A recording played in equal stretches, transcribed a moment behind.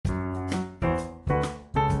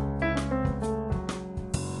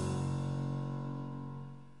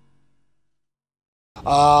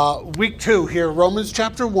Week 2 here, Romans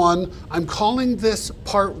chapter 1. I'm calling this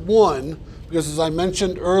part 1 because, as I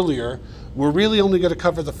mentioned earlier, we're really only going to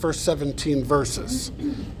cover the first 17 verses.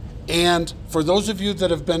 And for those of you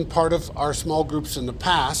that have been part of our small groups in the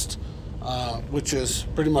past, which is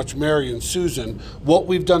pretty much Mary and Susan, what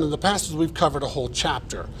we've done in the past is we've covered a whole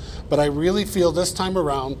chapter. But I really feel this time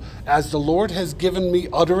around, as the Lord has given me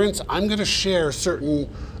utterance, I'm going to share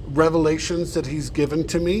certain revelations that he's given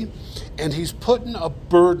to me, and he's putting a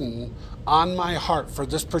burden on my heart for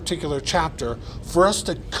this particular chapter for us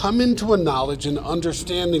to come into a knowledge and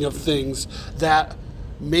understanding of things that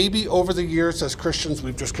maybe over the years as Christians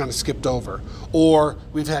we've just kind of skipped over, or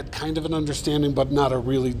we've had kind of an understanding but not a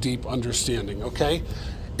really deep understanding, okay?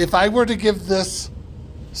 If I were to give this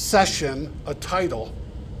session a title,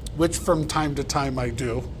 which from time to time I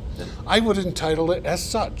do, I would entitle it as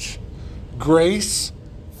such: Grace,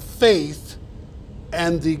 Faith,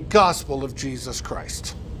 and the Gospel of Jesus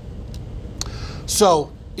Christ.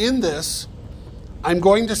 So in this, I'm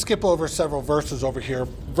going to skip over several verses over here.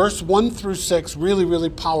 Verse 1 through 6, really,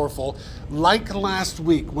 really powerful. Like last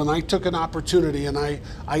week when I took an opportunity and I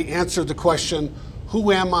answered the question,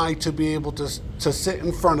 who am I to be able to sit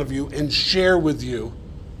in front of you and share with you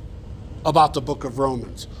about the book of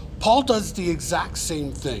Romans? Paul does the exact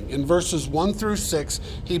same thing. In verses 1 through 6,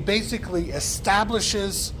 he basically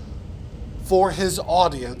establishes for his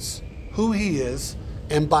audience who he is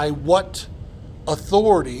and by what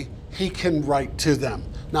authority he can write to them.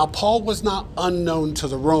 Now, Paul was not unknown to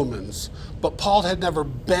the Romans, but Paul had never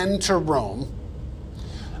been to Rome.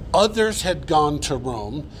 Others had gone to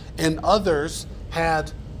Rome, and others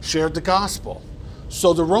had shared the gospel.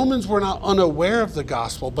 So the Romans were not unaware of the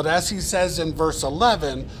gospel, but as he says in verse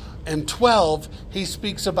 11 and 12, he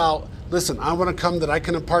speaks about, listen, I want to come that I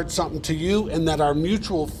can impart something to you and that our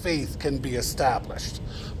mutual faith can be established.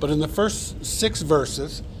 But in the first 6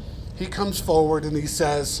 verses, he comes forward and he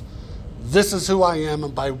says, this is who I am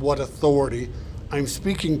and by what authority I'm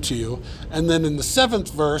speaking to you. And then in the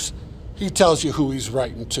 7th verse, he tells you who he's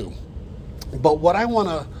writing to. But what I want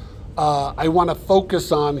to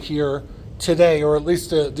focus on here today, or at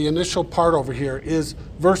least the initial part over here, is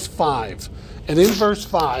verse 5. And in verse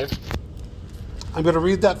 5, I'm going to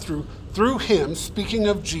read that through him, speaking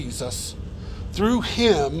of Jesus, through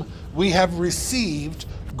him we have received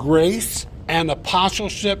grace and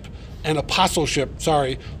apostleship,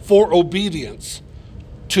 for obedience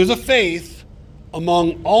to the faith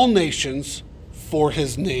among all nations for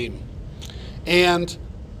his name. And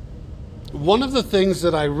one of the things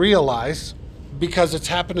that I realize, because it's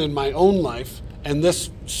happened in my own life, and this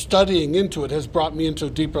studying into it has brought me into a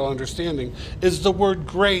deeper understanding, is the word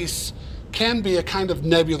grace can be a kind of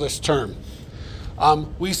nebulous term.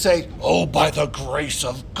 We say, oh, by the grace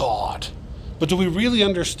of God. But do we really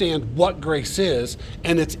understand what grace is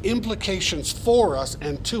and its implications for us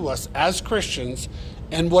and to us as Christians,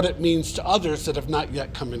 and what it means to others that have not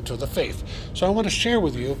yet come into the faith? So I want to share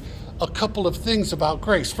with you a couple of things about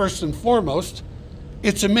grace. First and foremost,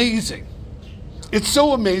 it's amazing. It's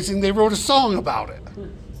so amazing they wrote a song about it.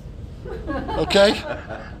 Okay?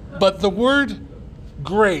 But the word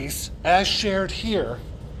grace, as shared here,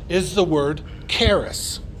 is the word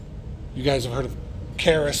charis. You guys have heard of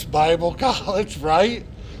Charis Bible College, right?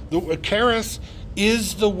 The charis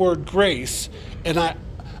is the word grace, and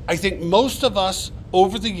I think most of us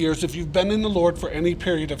over the years, if you've been in the Lord for any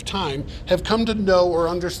period of time, have come to know or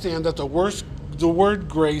understand that the word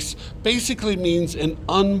grace basically means an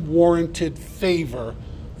unwarranted favor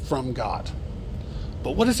from God.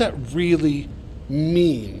 But what does that really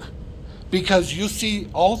mean? Because you see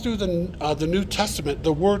all through the New Testament,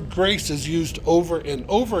 the word grace is used over and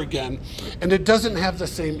over again, and it doesn't have the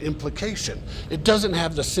same implication. It doesn't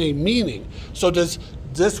have the same meaning. So does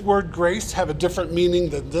this word grace have a different meaning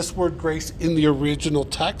than this word grace in the original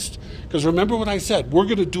text? Because remember what I said, we're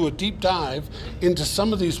going to do a deep dive into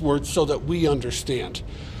some of these words so that we understand.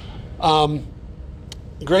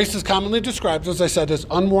 Grace is commonly described, as I said, as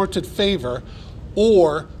unwarranted favor,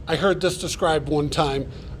 or I heard this described one time,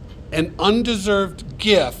 an undeserved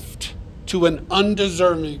gift to an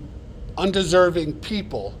undeserving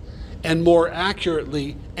people, and more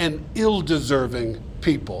accurately, an ill-deserving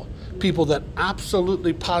people. People that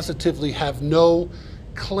absolutely, positively have no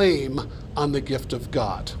claim on the gift of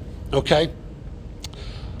God. Okay?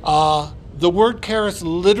 The word charis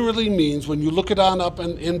literally means, when you look it on up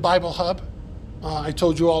in Bible Hub, I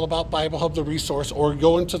told you all about Bible Hub, the resource, or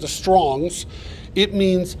go into the Strongs, it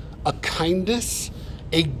means a kindness,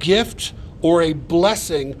 a gift, or a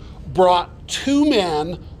blessing brought to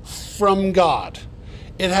man from God.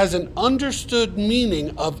 It has an understood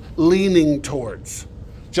meaning of leaning towards.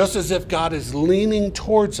 Just as if God is leaning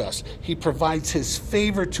towards us, he provides his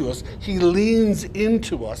favor to us, he leans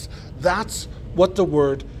into us. That's what the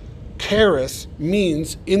word charis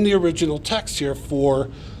means in the original text here for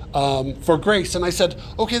grace. And I said,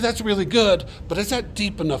 okay, that's really good, but is that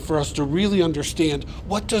deep enough for us to really understand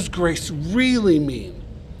what does grace really mean?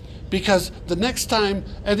 Because the next time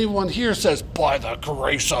anyone here says, by the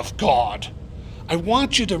grace of God, I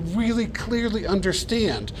want you to really clearly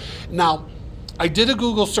understand. Now, I did a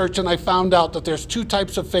Google search and I found out that there's 2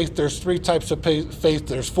 types of faith, there's 3 types of faith,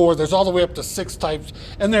 there's 4, there's all the way up to 6 types,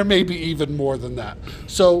 and there may be even more than that.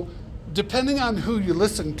 So depending on who you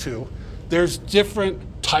listen to, there's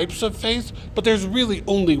different types of faith, but there's really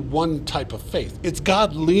only one type of faith. It's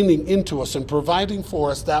God leaning into us and providing for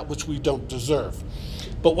us that which we don't deserve.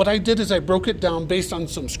 But what I did is I broke it down based on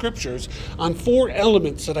some scriptures on 4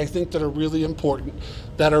 elements that I think that are really important,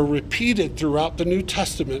 that are repeated throughout the New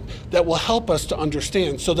Testament, that will help us to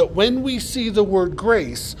understand, so that when we see the word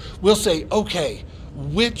grace, we'll say, okay,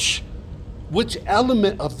 which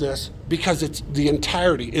element of this, because it's the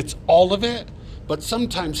entirety, it's all of it, but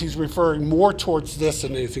sometimes he's referring more towards this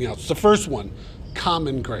than anything else. The first one,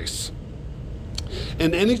 common grace.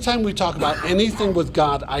 And anytime we talk about anything with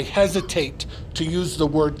God, I hesitate to use the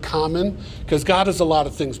word common, because God is a lot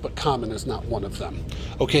of things, but common is not one of them.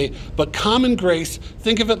 Okay, but common grace,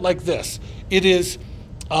 think of it like this. It is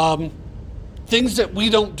things that we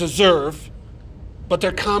don't deserve, but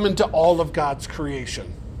they're common to all of God's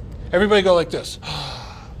creation. Everybody go like this.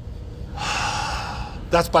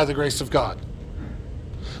 That's by the grace of God.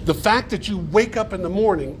 The fact that you wake up in the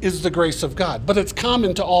morning is the grace of God, but it's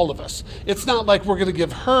common to all of us. It's not like we're going to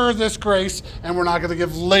give her this grace and we're not going to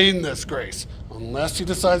give Lane this grace, unless he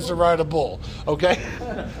decides to ride a bull, okay?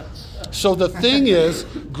 So the thing is,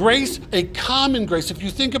 grace, a common grace, if you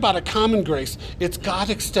think about a common grace, it's God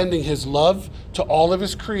extending his love to all of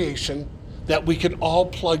his creation that we can all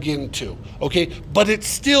plug into, okay? But it's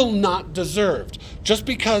still not deserved. Just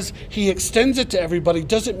because he extends it to everybody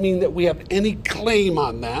doesn't mean that we have any claim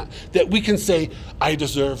on that we can say, I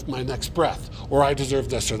deserve my next breath, or I deserve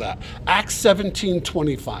this or that. Acts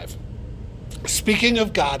 17:25. Speaking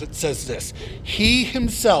of God, it says this, he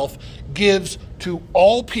himself gives to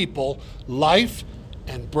all people life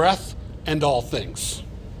and breath and all things.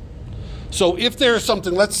 So if there is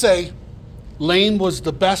something, let's say, Lane was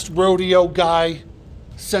the best rodeo guy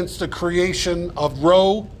since the creation of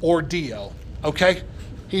Roe or Dio, okay?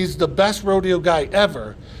 He's the best rodeo guy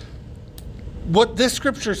ever. What this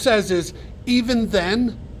scripture says is, even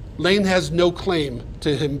then, Lane has no claim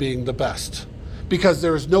to him being the best, because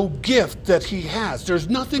there is no gift that he has. There's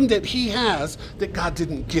nothing that he has that God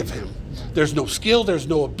didn't give him. There's no skill, there's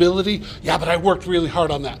no ability. Yeah, but I worked really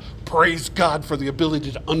hard on that. Praise God for the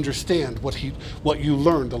ability to understand what you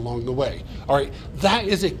learned along the way. All right, that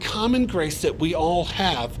is a common grace that we all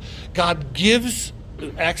have. God gives,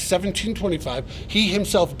 Acts 17:25, he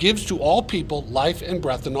himself gives to all people life and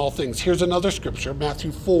breath and all things. Here's another scripture,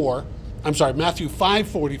 Matthew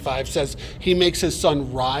 5:45 says, he makes his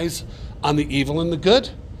sun rise on the evil and the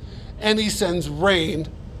good, and he sends rain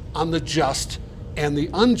on the just and the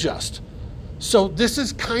unjust. So this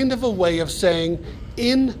is kind of a way of saying,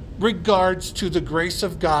 in regards to the grace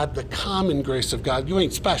of God, the common grace of God, you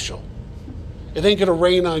ain't special. It ain't gonna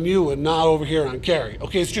rain on you and not over here on Carrie.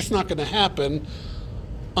 Okay, it's just not gonna happen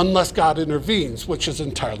unless God intervenes, which is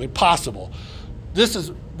entirely possible. This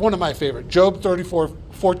is one of my favorite. Job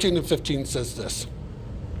 34:14 and 15 says this.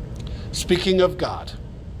 Speaking of God,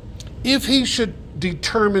 if he should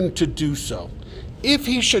determine to do so, if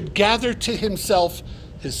he should gather to himself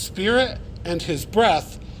his spirit and his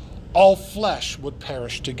breath, all flesh would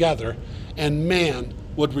perish together, and man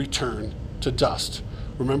would return to dust.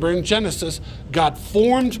 Remember in Genesis, God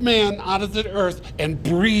formed man out of the earth and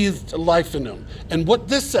breathed life in him. And what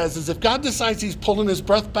this says is, if God decides he's pulling his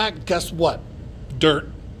breath back, guess what? Dirt.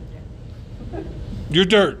 You're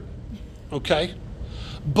dirt, okay?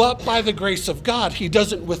 But by the grace of God, he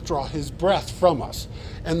doesn't withdraw his breath from us.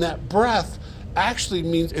 And that breath actually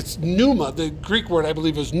means, it's pneuma, the Greek word I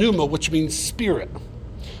believe is pneuma, which means spirit.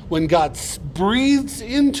 When God breathes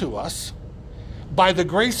into us, by the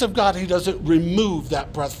grace of God, he doesn't remove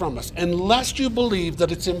that breath from us. Unless you believe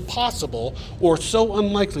that it's impossible or so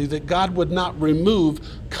unlikely that God would not remove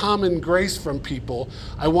common grace from people,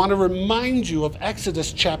 I want to remind you of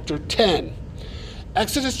Exodus chapter 10.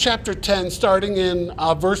 Exodus chapter 10, starting in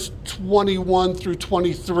verse 21 through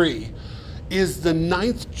 23, is the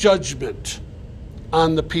 9th judgment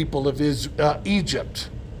on the people of Egypt.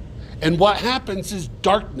 And what happens is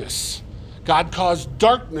darkness. God caused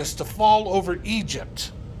darkness to fall over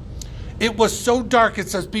Egypt. It was so dark, it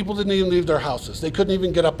says people didn't even leave their houses. They couldn't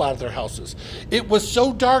even get up out of their houses. It was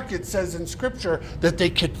so dark, it says in Scripture, that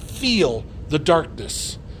they could feel the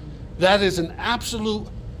darkness. That is an absolute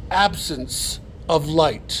absence of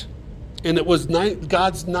light. And it was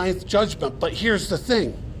God's ninth judgment. But here's the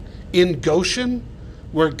thing. In Goshen,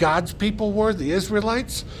 where God's people were, the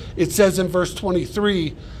Israelites, it says in verse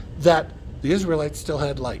 23 that the Israelites still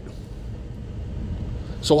had light.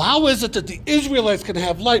 So how is it that the Israelites can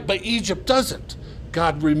have light, but Egypt doesn't?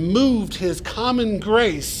 God removed his common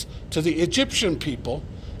grace to the Egyptian people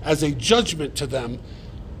as a judgment to them,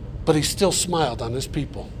 but he still smiled on his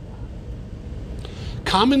people.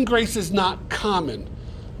 Common grace is not common,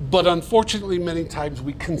 but unfortunately many times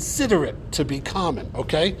we consider it to be common,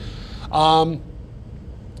 okay?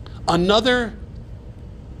 Another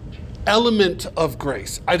element of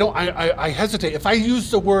grace, I hesitate. If I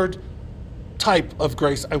use the word type of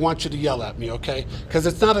grace, I want you to yell at me, okay? Because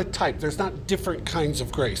it's not a type. There's not different kinds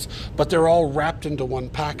of grace, but they're all wrapped into one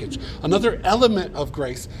package. Another element of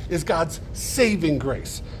grace is God's saving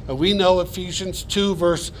grace. And we know Ephesians 2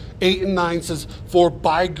 verse 8 and 9 says, for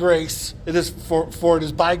by grace, it is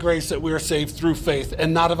by grace that we are saved through faith,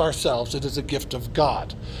 and not of ourselves. It is a gift of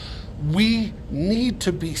God. We need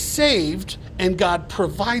to be saved, and God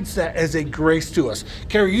provides that as a grace to us.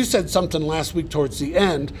 Carrie, you said something last week towards the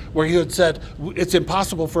end where you had said it's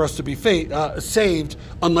impossible for us to be saved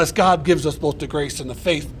unless God gives us both the grace and the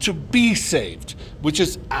faith to be saved, which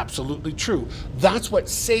is absolutely true. That's what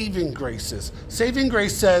saving grace is. Saving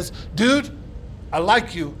grace says, dude, I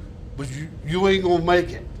like you, but you ain't gonna make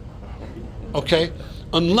it, okay?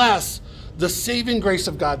 Unless the saving grace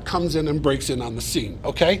of God comes in and breaks in on the scene,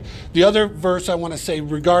 okay? The other verse I want to say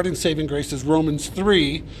regarding saving grace is Romans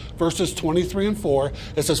 3, verses 23 and 4.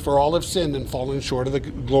 It says, for all have sinned and fallen short of the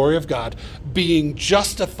glory of God, being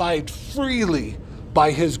justified freely by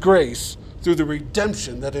his grace through the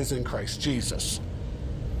redemption that is in Christ Jesus.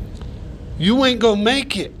 You ain't gonna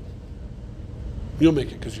make it. You'll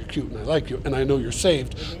make it because you're cute and I like you and I know you're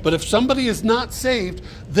saved. But if somebody is not saved,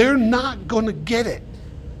 they're not gonna get it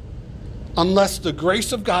unless the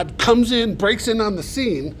grace of God comes in, breaks in on the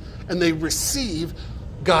scene, and they receive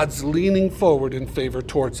God's leaning forward in favor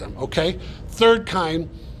towards them, okay? Third kind,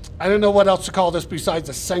 I don't know what else to call this besides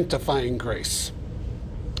a sanctifying grace.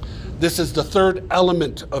 This is the third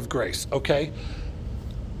element of grace, okay?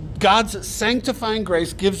 God's sanctifying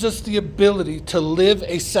grace gives us the ability to live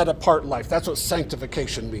a set-apart life. That's what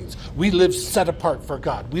sanctification means. We live set apart for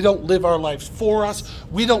God. We don't live our lives for us.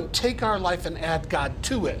 We don't take our life and add God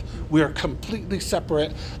to it. We are completely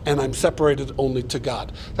separate, and I'm separated only to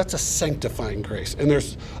God. That's a sanctifying grace. And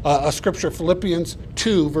there's a scripture, Philippians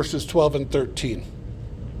 2, verses 12 and 13.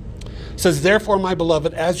 It says, therefore, my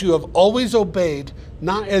beloved, as you have always obeyed,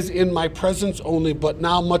 not as in my presence only, but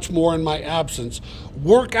now much more in my absence,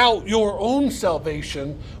 work out your own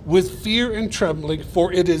salvation with fear and trembling,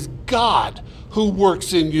 for it is God who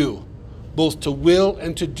works in you, both to will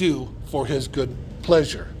and to do for his good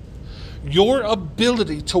pleasure. Your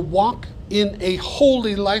ability to walk in a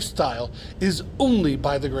holy lifestyle is only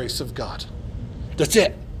by the grace of God. That's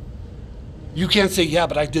it. You can't say, yeah,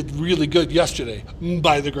 but I did really good yesterday.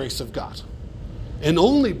 By the grace of God. And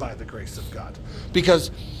only by the grace of God.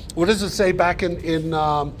 Because what does it say back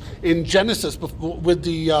in Genesis with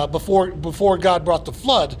the before God brought the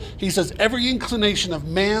flood? He says every inclination of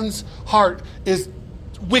man's heart is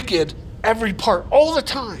wicked, every part, all the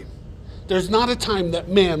time. There's not a time that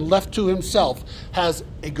man left to himself has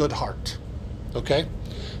a good heart. Okay?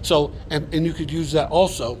 So, and you could use that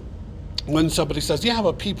also when somebody says, yeah,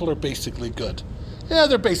 but people are basically good. Yeah,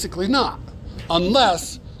 they're basically not.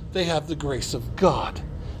 Unless they have the grace of God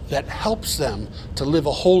that helps them to live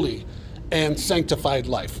a holy and sanctified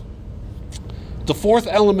life. The fourth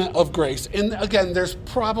element of grace, and again, there's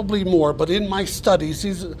probably more, but in my studies,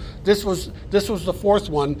 this was the fourth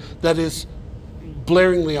one that is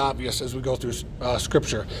blaringly obvious as we go through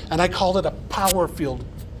Scripture. And I called it a power-filled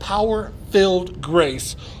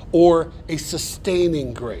grace, or a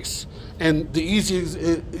sustaining grace. And the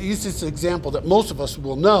easiest example that most of us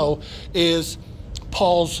will know is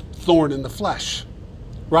Paul's thorn in the flesh,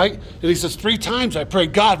 right? And he says, 3 times I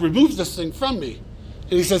prayed, God, remove this thing from me.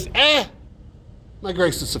 And he says, my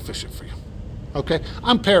grace is sufficient for you. Okay?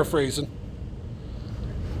 I'm paraphrasing.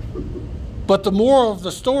 But the moral of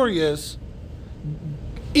the story is,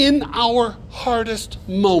 in our hardest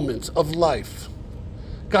moments of life,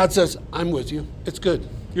 God says, I'm with you. It's good.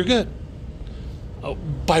 You're good.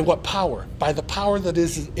 By what power? By the power that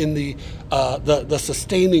is in the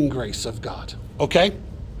sustaining grace of God. Okay?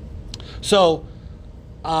 So,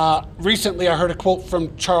 Recently, I heard a quote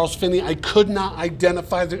from Charles Finney. I could not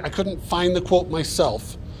identify I couldn't find the quote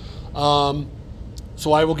myself.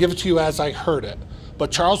 So I will give it to you as I heard it.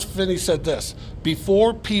 But Charles Finney said this: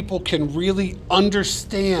 before people can really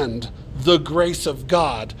understand the grace of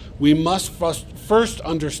God, we must first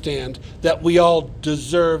understand that we all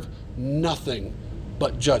deserve nothing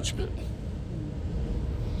but judgment.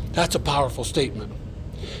 That's a powerful statement.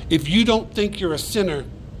 If you don't think you're a sinner,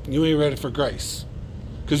 you ain't ready for grace,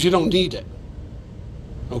 because you don't need it.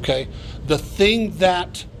 Okay? The thing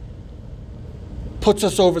that puts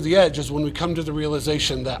us over the edge is when we come to the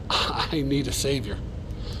realization that I need a Savior.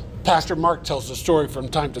 Pastor Mark tells a story from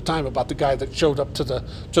time to time about the guy that showed up to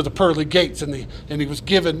the pearly gates, and he was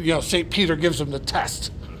given, St. Peter gives him the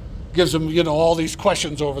test, gives him, all these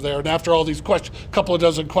questions over there, and after all these questions, a couple of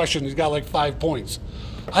dozen questions, he's got like 5 points.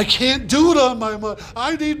 I can't do it on my own.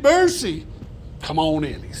 I need mercy. Come on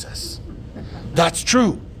in, he says. That's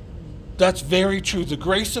true. That's very true. The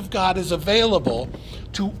grace of God is available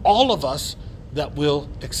to all of us that will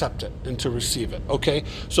accept it and to receive it. Okay?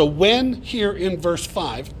 So when here in verse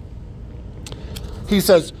 5, he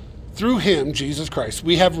says, through him, Jesus Christ,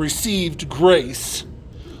 we have received grace.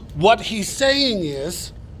 What he's saying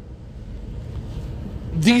is,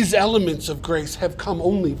 these elements of grace have come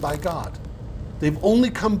only by God. They've only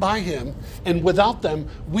come by him, and without them,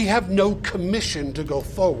 we have no commission to go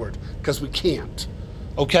forward, because we can't.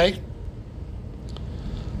 Okay?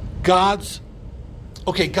 God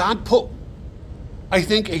put, I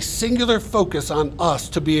think, a singular focus on us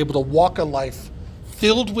to be able to walk a life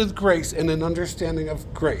filled with grace and an understanding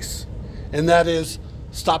of grace. And that is,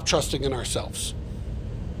 stop trusting in ourselves.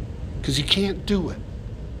 Because you can't do it.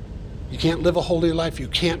 You can't live a holy life. You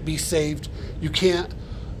can't be saved. You can't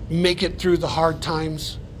make it through the hard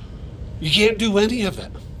times. You can't do any of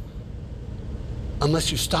it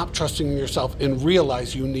unless you stop trusting in yourself and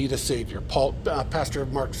realize you need a Savior. Pastor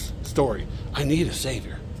Mark's story. I need a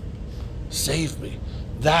Savior. Save me.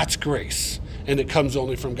 That's grace. And it comes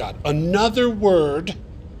only from God. Another word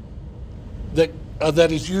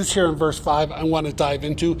that is used here in verse 5 I want to dive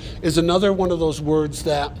into is another one of those words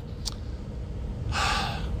that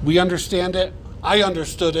we understand it. I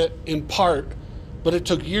understood it in part, but it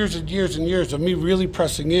took years and years and years of me really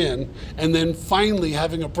pressing in and then finally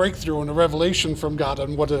having a breakthrough and a revelation from God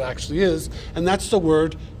on what it actually is, and that's the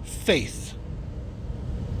word faith.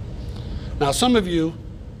 Now, some of you,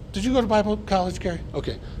 did you go to Bible college, Gary?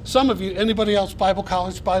 Okay. Some of you, anybody else Bible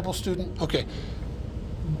college, Bible student? Okay.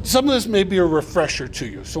 Some of this may be a refresher to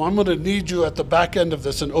you, so I'm going to need you at the back end of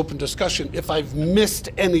this in open discussion if I've missed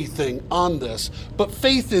anything on this. But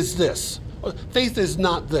faith is this. Faith is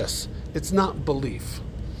not this. It's not belief.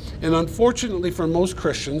 And unfortunately for most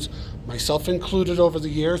Christians, myself included over the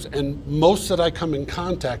years, and most that I come in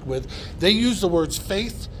contact with, they use the words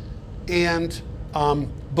faith and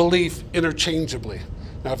belief interchangeably.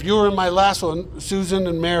 Now, if you were in my last one, Susan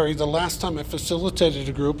and Mary, the last time I facilitated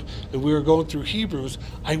a group and we were going through Hebrews,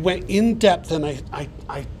 I went in depth and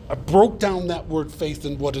I broke down that word faith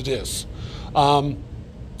and what it is. I'm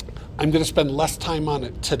going to spend less time on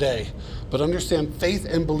it today, but understand faith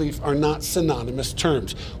and belief are not synonymous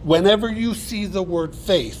terms. Whenever you see the word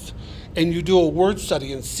faith and you do a word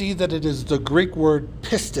study and see that it is the Greek word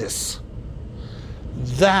pistis,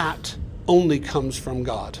 that only comes from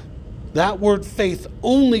God. That word faith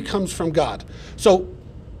only comes from God. So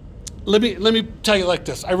let me tell you like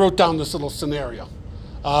this. I wrote down this little scenario.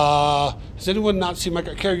 Has anyone not seen my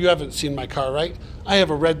car? Carrie, you haven't seen my car, right? I have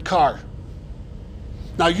a red car.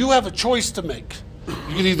 Now you have a choice to make.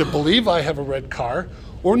 You can either believe I have a red car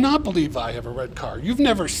or not believe I have a red car. You've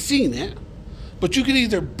never seen it, but you can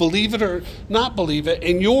either believe it or not believe it.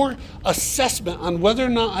 And your assessment on whether or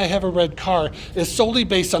not I have a red car is solely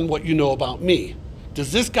based on what you know about me.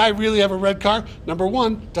 Does this guy really have a red car? Number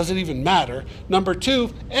one, does it even matter? Number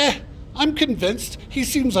two, I'm convinced he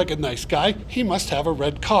seems like a nice guy. He must have a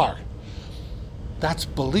red car. That's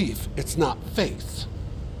belief. It's not faith.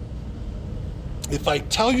 If I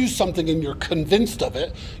tell you something and you're convinced of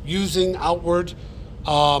it using outward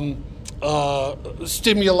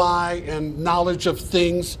stimuli and knowledge of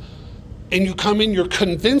things, and you come in, you're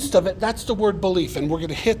convinced of it, that's the word belief. And we're going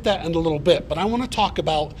to hit that in a little bit. But I want to talk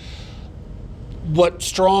about what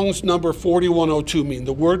Strong's number 4102 mean,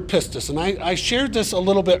 the word pistis. And I shared this a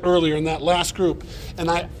little bit earlier in that last group, and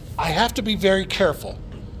I have to be very careful.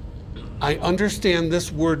 I understand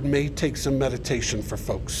this word may take some meditation for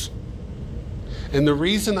folks. And the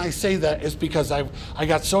reason I say that is because I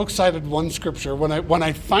got so excited one scripture, when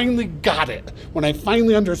I finally got it, when I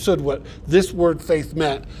finally understood what this word faith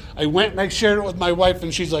meant, I went and I shared it with my wife,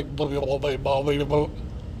 and she's like, blah, blah, blah, blah, blah, blah.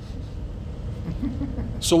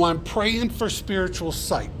 So I'm praying for spiritual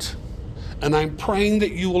sight. And I'm praying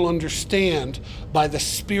that you will understand by the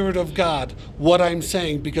Spirit of God what I'm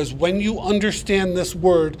saying, because when you understand this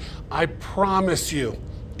word, I promise you,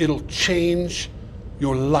 it'll change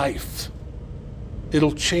your life.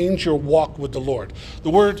 It'll change your walk with the Lord. The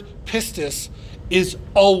word pistis is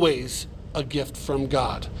always a gift from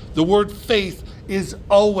God. The word faith is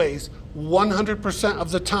always 100% of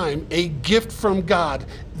the time a gift from God.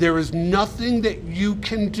 There is nothing that you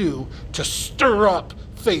can do to stir up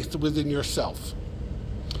faith within yourself.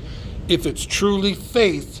 If it's truly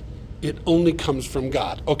faith, it only comes from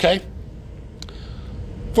God, okay?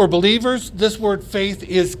 For believers, this word faith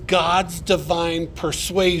is God's divine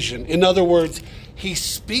persuasion. In other words, he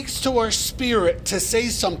speaks to our spirit to say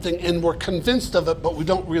something and we're convinced of it, but we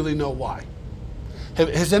don't really know why.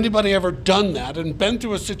 Has anybody ever done that and been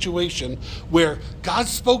through a situation where God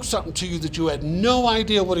spoke something to you that you had no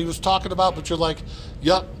idea what he was talking about, but you're like,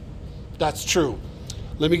 yep, that's true.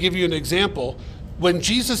 Let me give you an example. When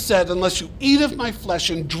Jesus said, unless you eat of my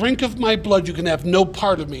flesh and drink of my blood, you can have no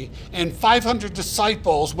part of me. And 500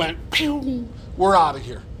 disciples went, pew, we're out of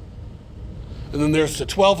here. And then there's the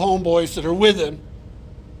 12 homeboys that are with him,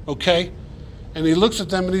 okay? And he looks at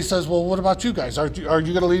them and he says, well, what about you guys? Are you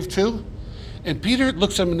going to leave too? And Peter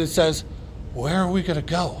looks at him and says, where are we going to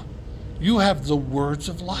go? You have the words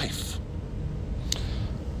of life.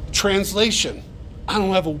 Translation. I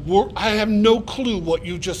don't have a word. I have no clue what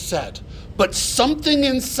you just said, but something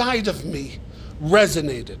inside of me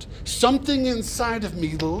resonated. Something inside of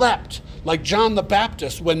me leapt, like John the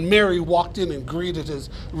Baptist when Mary walked in and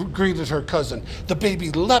greeted her cousin. The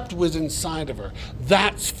baby leapt within inside of her.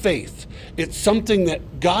 That's faith. It's something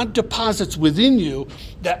that God deposits within you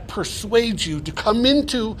that persuades you to come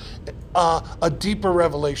into a deeper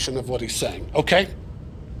revelation of what he's saying. Okay?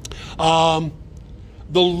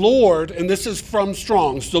 The Lord, and this is from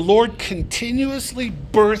Strong's, the Lord continuously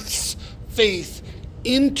births faith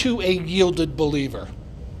into a yielded believer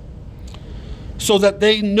so that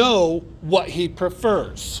they know what he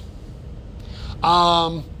prefers.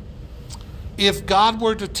 If God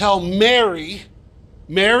were to tell Mary,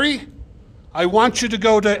 I want you to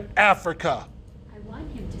go to Africa. I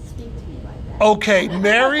want him to speak to me like that. Okay,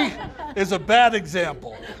 Mary is a bad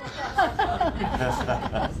example.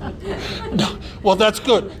 No, well, that's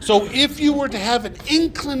good. So if you were to have an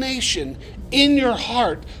inclination in your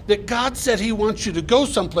heart that God said he wants you to go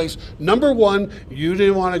someplace, number one, you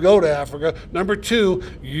didn't want to go to Africa. Number two,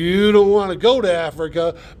 you don't want to go to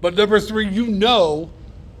Africa. But number three, you know,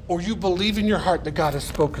 or you believe in your heart that God has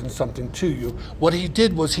spoken something to you. What he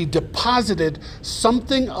did was he deposited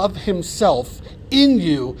something of himself in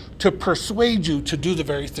you to persuade you to do the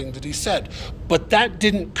very thing that he said. But that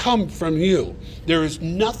didn't come from you. There is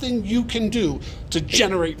nothing you can do to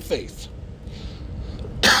generate faith.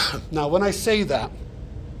 Now, when I say that,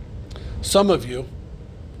 some of you,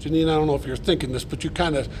 Janine, I don't know if you're thinking this, but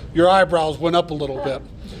your eyebrows went up a little bit.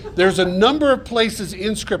 There's a number of places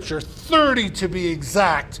in Scripture, 30 to be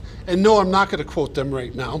exact, and no, I'm not going to quote them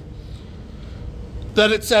right now,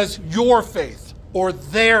 that it says your faith, or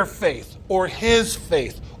their faith, or his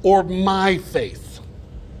faith, or my faith.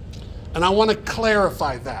 And I want to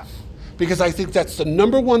clarify that, because I think that's the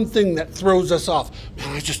number one thing that throws us off. Man,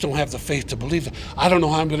 I just don't have the faith to believe it. I don't know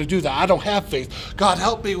how I'm going to do that. I don't have faith. God,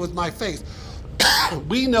 help me with my faith.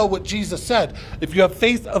 We know what Jesus said. If you have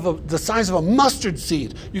faith of the size of a mustard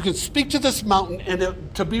seed, you can speak to this mountain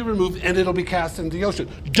and to be removed, and it'll be cast into the ocean.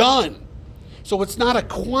 Done. So it's not a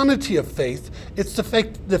quantity of faith. It's the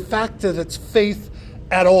fact that it's faith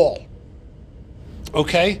at all.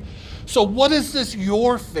 Okay? So what does this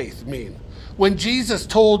your faith mean? When Jesus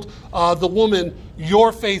told the woman,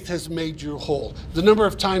 your faith has made you whole. The number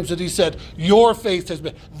of times that he said, your faith has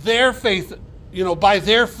been, their faith, by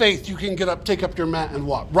their faith you can get up, take up your mat and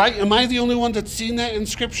walk, right? Am I the only one that's seen that in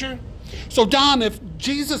Scripture? So Don, if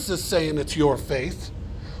Jesus is saying it's your faith,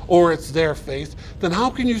 or it's their faith, then how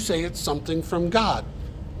can you say it's something from God?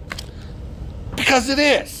 Because it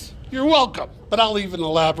is. You're welcome. But I'll even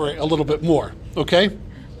elaborate a little bit more, okay?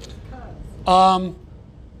 I'm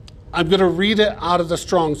going to read it out of the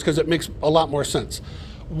Strong's because it makes a lot more sense.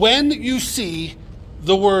 When you see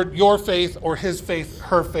the word your faith or his faith,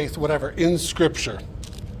 her faith, whatever, in Scripture,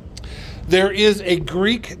 there is a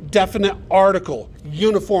Greek definite article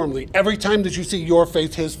uniformly. Every time that you see your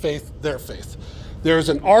faith, his faith, their faith, there is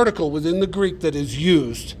an article within the Greek that is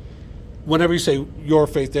used whenever you say your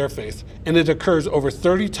faith, their faith, and it occurs over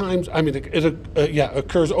 30 times. It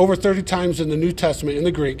occurs over 30 times in the New Testament in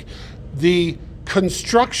the Greek. The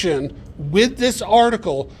construction with this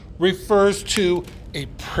article refers to a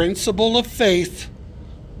principle of faith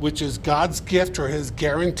which is God's gift or his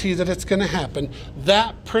guarantee that it's going to happen,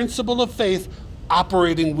 that principle of faith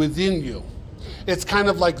operating within you. It's kind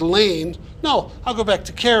of like Lane. No, I'll go back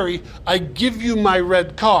to Carrie. I give you my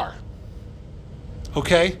red car.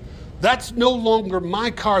 Okay? That's no longer my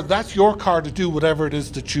car. That's your car to do whatever it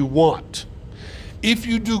is that you want. If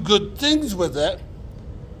you do good things with it,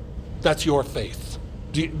 that's your faith.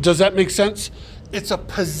 Does that make sense? It's a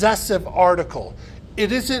possessive article.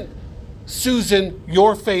 It isn't, Susan,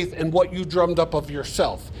 your faith and what you drummed up of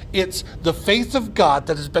yourself. It's the faith of God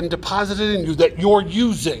that has been deposited in you that you're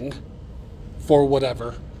using for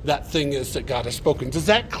whatever that thing is that God has spoken. Does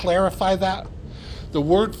that clarify that? The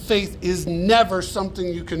word faith is never something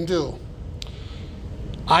you can do.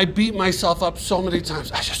 I beat myself up so many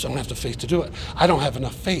times. I just don't have the faith to do it. I don't have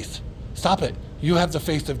enough faith. Stop it. You have the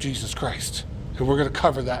faith of Jesus Christ. And we're going to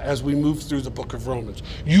cover that as we move through the book of Romans.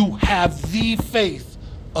 You have the faith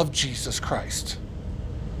of Jesus Christ.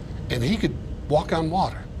 And he could walk on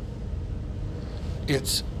water.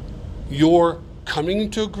 It's your coming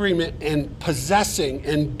into agreement and possessing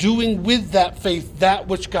and doing with that faith that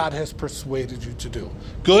which God has persuaded you to do.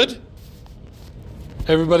 Good?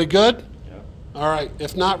 Everybody good? Yeah. All right.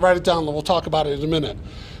 If not, write it down. We'll talk about it in a minute.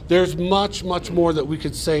 There's much, much more that we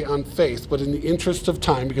could say on faith, but in the interest of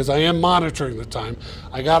time, because I am monitoring the time,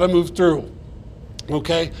 I got to move through.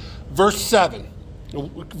 Okay? Verse 7.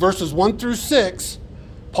 Verses 1 through 6,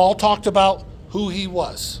 Paul talked about who he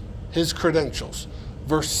was, his credentials.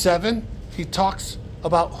 Verse 7, he talks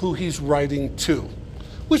about who he's writing to,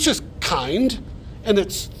 which is kind, and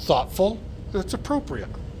it's thoughtful, and it's appropriate.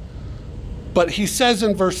 But he says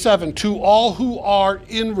in verse 7, to all who are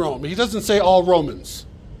in Rome. He doesn't say all Romans.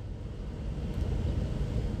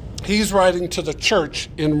 He's writing to the church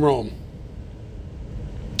in Rome.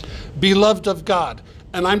 Beloved of God.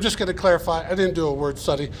 And I'm just going to clarify, I didn't do a word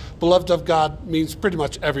study. Beloved of God means pretty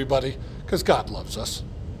much everybody, because God loves us.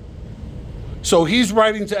 So he's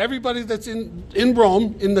writing to everybody that's in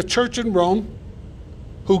Rome, in the church in Rome,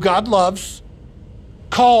 who God loves,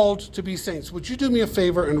 called to be saints. Would you do me a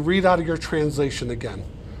favor and read out of your translation again?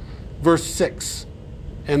 Verse 6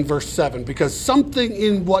 and verse 7, because something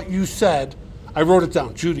in what you said, I wrote it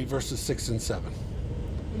down. Judy, verses 6 and 7.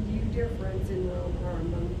 And you, dear friends in Rome, are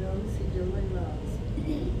among those he dearly loves.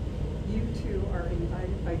 You too are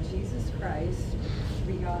invited by Jesus Christ to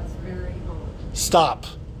be God's very own. Stop.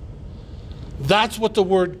 That's what the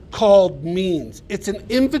word called means. It's an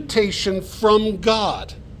invitation from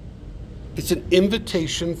God. It's an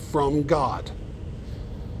invitation from God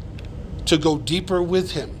to go deeper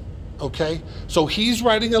with him. Okay? So he's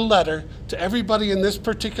writing a letter to everybody in this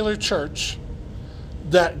particular church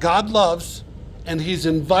that God loves, and he's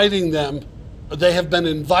inviting them, they have been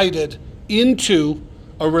invited into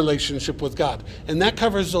a relationship with God. And that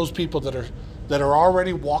covers those people that are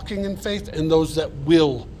already walking in faith and those that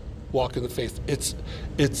will walk in the faith.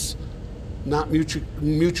 It's not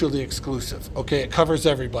mutually exclusive. Okay, it covers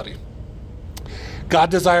everybody. God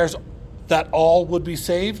desires that all would be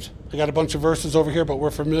saved. I got a bunch of verses over here, but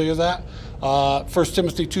we're familiar with that. 1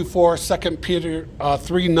 Timothy 2:4, 2 Peter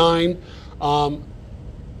 3:9.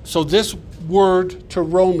 So this word to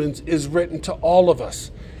Romans is written to all of us.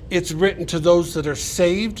 It's written to those that are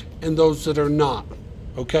saved and those that are not.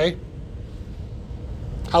 Okay?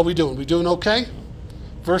 How we doing? We doing okay?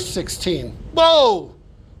 Verse 16. Whoa!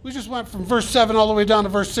 We just went from verse 7 all the way down to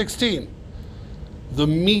verse 16. The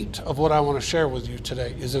meat of what I want to share with you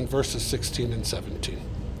today is in verses 16 and 17.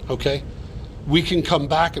 Okay? We can come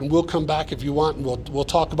back, and we'll come back if you want, and we'll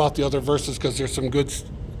talk about the other verses because there's some good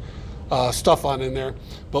stuff on in there.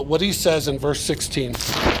 But what he says in verse 16,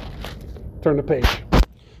 turn the page.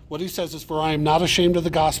 What he says is, for I am not ashamed of the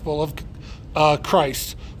gospel of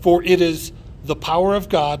Christ, for it is the power of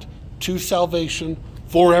God to salvation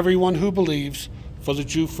for everyone who believes, for the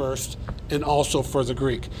Jew first, and also for the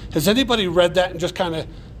Greek. Has anybody read that and just kind of,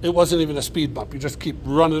 it wasn't even a speed bump, you just keep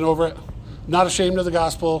running over it? Not ashamed of the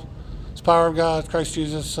gospel, it's the power of God, Christ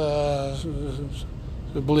Jesus,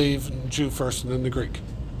 believe, Jew first, and then the Greek.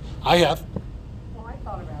 I have. Well, I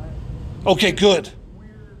thought about it. Okay, good.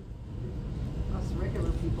 Us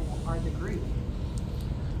regular people are the Greek.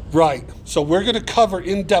 Right. So we're going to cover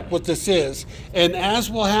in depth what this is. And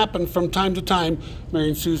as will happen from time to time, Mary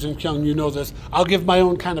and Susan Kyung, you know this, I'll give my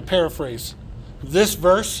own kind of paraphrase. This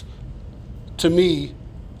verse, to me,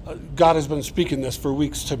 God has been speaking this for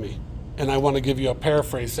weeks to me. And I want to give you a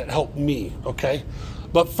paraphrase that helped me, okay?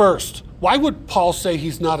 But first, why would Paul say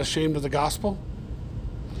he's not ashamed of the gospel?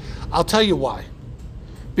 I'll tell you why.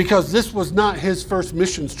 Because this was not his first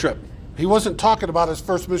missions trip. He wasn't talking about his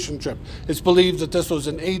first mission trip. It's believed that this was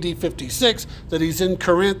in AD 56, that he's in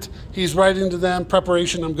Corinth. He's writing to them,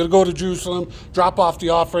 preparation. I'm going to go to Jerusalem, drop off the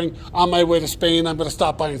offering. On my way to Spain, I'm going to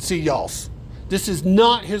stop by and see y'all. This is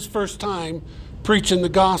not his first time preaching the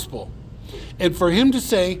gospel. And for him to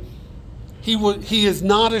say he is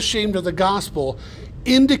not ashamed of the gospel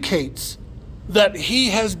indicates that he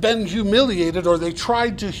has been humiliated, or they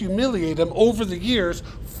tried to humiliate him over the years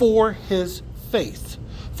for his faith,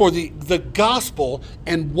 for the gospel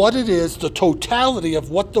and what it is, the totality of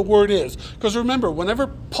what the word is. Because remember, whenever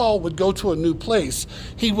Paul would go to a new place,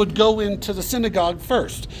 he would go into the synagogue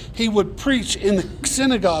first. He would preach in the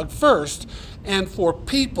synagogue first, and for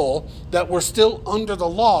people that were still under the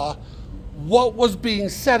law, what was being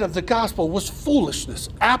said of the gospel was foolishness,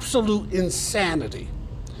 absolute insanity.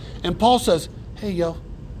 And Paul says, hey, yo,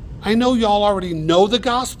 I know y'all already know the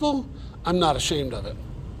gospel. I'm not ashamed of it.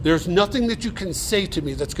 There's nothing that you can say to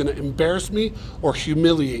me that's going to embarrass me or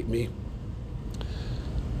humiliate me.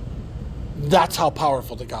 That's how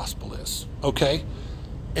powerful the gospel is, okay?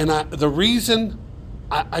 And the reason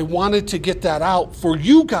I wanted to get that out for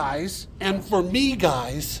you guys and for me,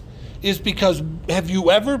 guys, is because have you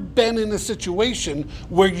ever been in a situation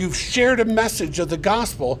where you've shared a message of the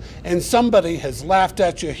gospel and somebody has laughed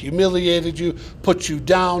at you, humiliated you, put you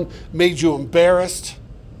down, made you embarrassed?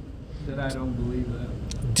 That I don't believe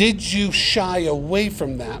that. Did you shy away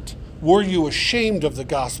from that? Were you ashamed of the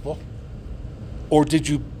gospel? Or did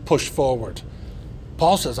you push forward?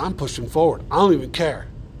 Paul says, I'm pushing forward. I don't even care.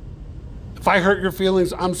 If I hurt your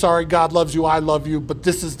feelings, I'm sorry. God loves you. I love you. But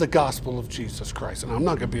this is the gospel of Jesus Christ, and I'm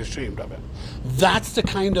not going to be ashamed of it. That's the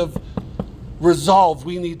kind of resolve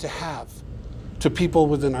we need to have to people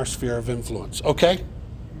within our sphere of influence, okay?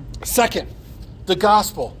 Second, the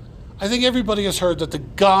gospel. I think everybody has heard that the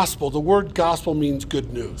gospel, the word gospel means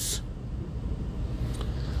good news.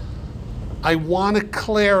 I want to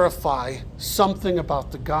clarify something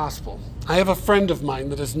about the gospel. I have a friend of mine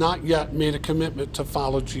that has not yet made a commitment to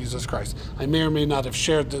follow Jesus Christ. I may or may not have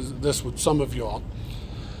shared this with some of you all.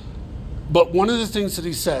 But one of the things that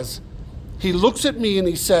he says, he looks at me and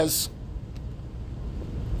he says,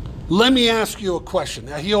 let me ask you a question.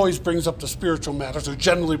 Now, he always brings up the spiritual matters, or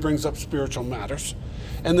generally brings up spiritual matters.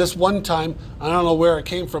 And this one time, I don't know where it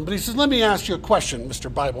came from, but he says, let me ask you a question,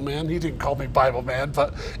 Mr. Bible Man. He didn't call me Bible Man,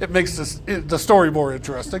 but it makes the story more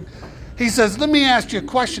interesting. He says, let me ask you a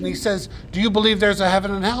question. He says, do you believe there's a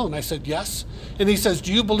heaven and hell? And I said, yes. And he says,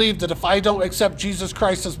 do you believe that if I don't accept Jesus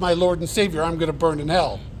Christ as my Lord and Savior, I'm going to burn in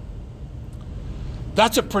hell?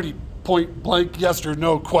 That's a pretty point blank yes or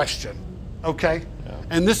no question, okay? Yeah.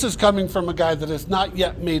 And this is coming from a guy that has not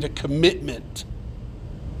yet made a commitment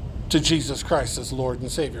to Jesus Christ as Lord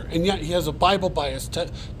and Savior. And yet he has a Bible by his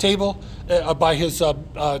table, by his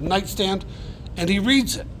nightstand, and he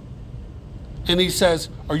reads it. And he says,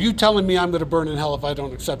 are you telling me I'm going to burn in hell if I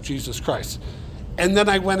don't accept Jesus Christ? And then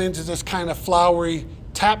I went into this kind of flowery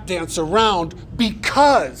tap dance around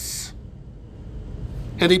because,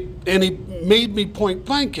 and he made me point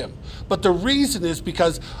blank him. But the reason is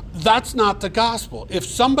because that's not the gospel. If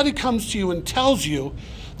somebody comes to you and tells you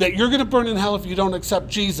that you're going to burn in hell if you don't accept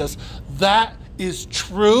Jesus, that is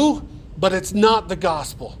true, but it's not the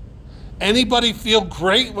gospel. Anybody feel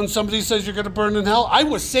great when somebody says you're going to burn in hell? I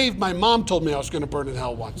was saved. My mom told me I was going to burn in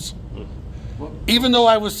hell once. Even though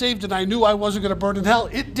I was saved and I knew I wasn't going to burn in hell,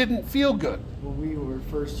 it didn't feel good. When we were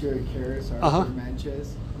first here at Charis, Arthur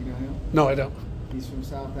Menchez, you know him? No, I don't. He's from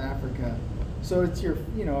South Africa. So it's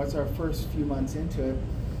it's our first few months into it,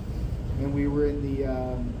 and we were in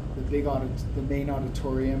the main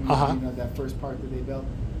auditorium, that first part that they built.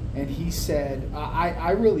 And he said,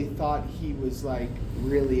 I really thought he was like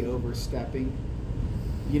really overstepping,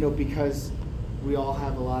 because we all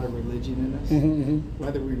have a lot of religion in us,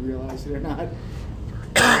 whether we realize it or not.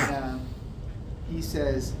 And, he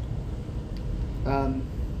says,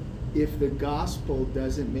 if the gospel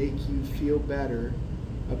doesn't make you feel better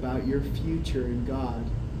about your future in God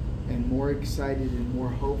and more excited and more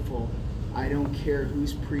hopeful, I don't care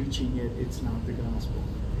who's preaching it, it's not the gospel.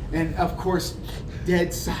 And of course,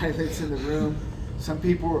 dead silence in the room. Some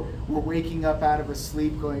people were waking up out of a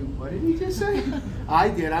sleep going, what did he just say? I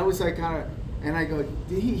did. I was like and I go,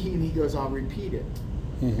 did he? And he goes, I'll repeat it.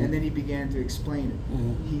 And then he began to explain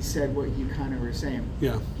it. He said what you kind of were saying.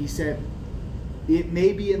 Yeah. He said, it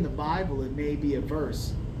may be in the Bible, it may be a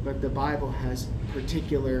verse, but the Bible has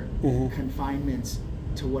particular confinements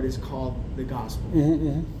to what is called the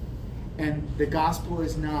gospel. And the gospel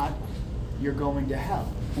is not, you're going to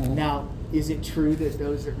hell. Now, is it true that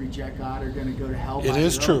those that reject God are going to go to hell by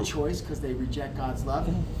their own choice because they reject God's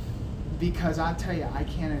love? Because I'll tell you, I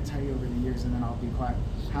cannot tell you over the years, and then I'll be quiet,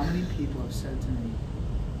 how many people have said to me,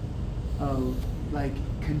 oh, like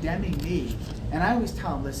condemning me. And I always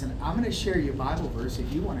tell them, listen, I'm going to share your Bible verse.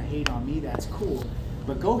 If you want to hate on me, that's cool.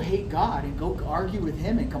 But go hate God and go argue with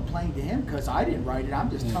him and complain to him, because I didn't write it.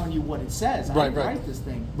 I'm just telling you what it says. I didn't write this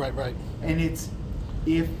thing. Right. And it's,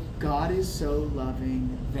 if God is so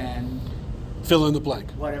loving, then Fill in the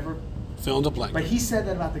blank. whatever. Fill in the blank. But he said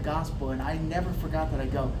that about the gospel, and I never forgot that. I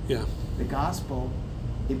go, Yeah. the gospel,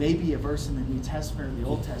 it may be a verse in the New Testament or the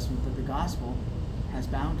Old Testament, but the gospel has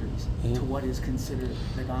boundaries to what is considered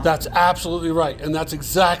the gospel. That's absolutely right, and that's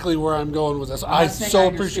exactly where I'm going with this. I'm I not saying so I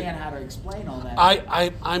appreciate. understand how to explain all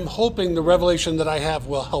that. I'm hoping the revelation that I have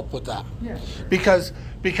will help with that. Yeah, sure.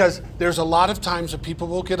 Because there's a lot of times that people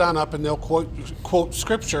will get on up and they'll quote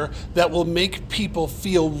scripture that will make people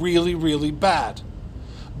feel really, really bad.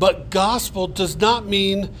 But gospel does not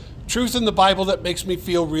mean truth in the Bible that makes me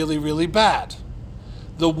feel really, really bad.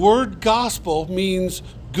 The word gospel means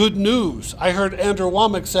good news. I heard Andrew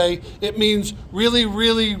Womack say it means really,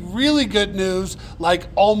 really, really good news, like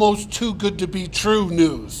almost too good to be true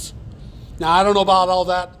news. Now, I don't know about all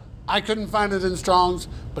that. I couldn't find it in Strong's,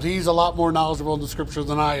 but he's a lot more knowledgeable in the scripture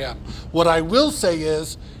than I am. What I will say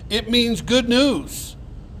is it means good news.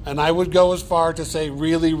 And I would go as far to say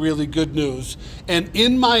really, really good news. And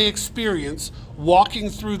in my experience, walking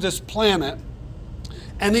through this planet,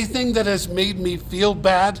 anything that has made me feel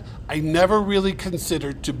bad, I never really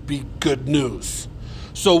considered to be good news.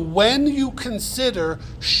 So when you consider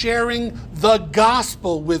sharing the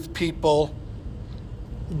gospel with people,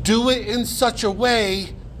 do it in such a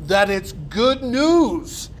way that it's good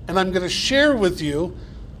news. And I'm going to share with you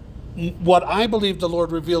what I believe the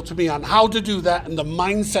Lord revealed to me on how to do that and the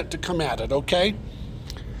mindset to come at it, okay?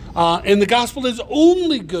 And the gospel is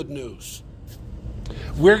only good news.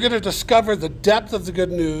 We're going to discover the depth of the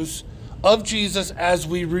good news of Jesus as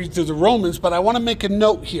we read through the Romans, but I want to make a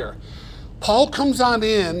note here. Paul comes on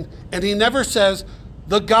in and he never says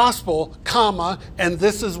the gospel, comma, and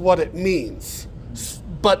this is what it means.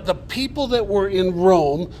 But the people that were in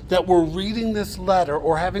Rome that were reading this letter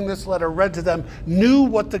or having this letter read to them knew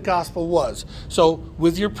what the gospel was. So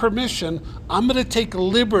with your permission, I'm going to take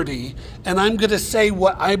liberty and I'm going to say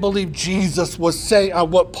what I believe Jesus was saying,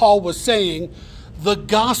 what Paul was saying. The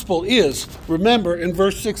gospel is, remember in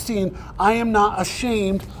verse 16, I am not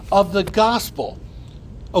ashamed of the gospel.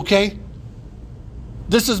 Okay?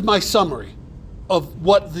 This is my summary of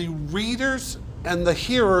what the readers and the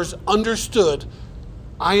hearers understood.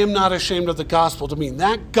 I am not ashamed of the gospel to mean.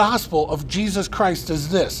 That gospel of Jesus Christ is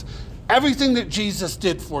this. Everything that Jesus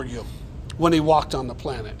did for you when he walked on the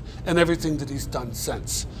planet and everything that he's done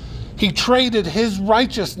since. He traded his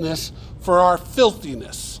righteousness for our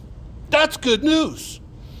filthiness. That's good news.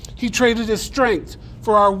 He traded his strength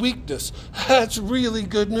for our weakness. That's really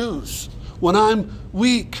good news. When I'm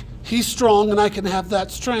weak, he's strong and I can have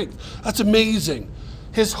that strength. That's amazing.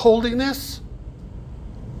 His holiness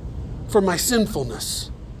for my sinfulness.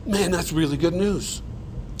 Man, that's really good news.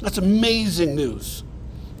 That's amazing news.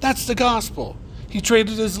 That's the gospel. He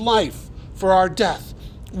traded his life for our death.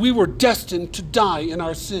 We were destined to die in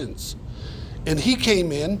our sins. And he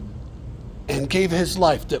came in and gave his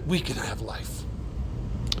life that we can have life.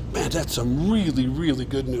 Man, that's some really, really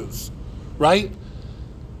good news, right?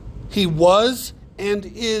 He was and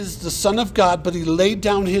is the Son of God, but he laid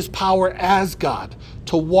down his power as God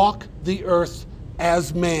to walk the earth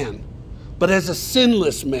as man, but as a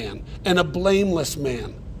sinless man and a blameless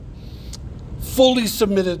man, fully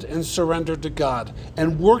submitted and surrendered to God,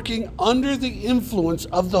 and working under the influence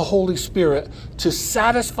of the Holy Spirit to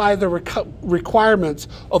satisfy the requirements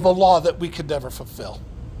of a law that we could never fulfill.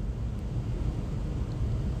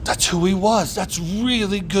 That's who he was. That's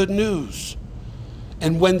really good news.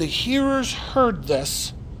 And when the hearers heard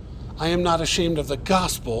this, I am not ashamed of the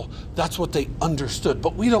gospel, that's what they understood.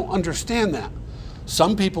 But we don't understand that.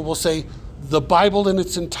 Some people will say the Bible in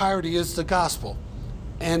its entirety is the gospel.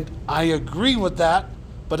 And I agree with that,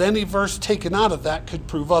 but any verse taken out of that could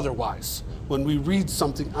prove otherwise when we read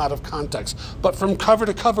something out of context. But from cover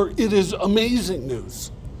to cover, it is amazing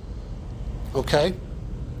news. Okay?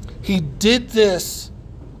 He did this,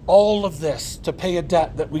 all of this, to pay a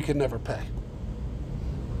debt that we can never pay.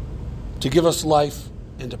 To give us life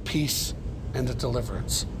and a peace and a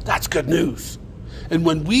deliverance. That's good news. And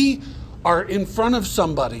when we are in front of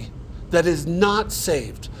somebody that is not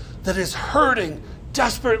saved, that is hurting,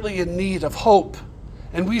 desperately in need of hope,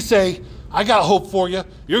 and we say, I got hope for you.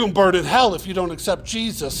 You're going to burn in hell if you don't accept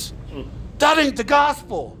Jesus. That ain't the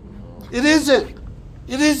gospel. It isn't.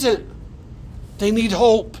 It isn't. They need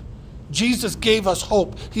hope. Jesus gave us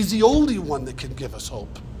hope. He's the only one that can give us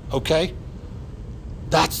hope. Okay?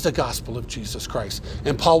 That's the gospel of Jesus Christ.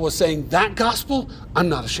 And Paul was saying, that gospel, I'm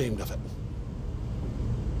not ashamed of it.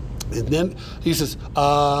 And then he says,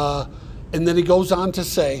 and then he goes on to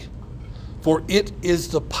say, for it is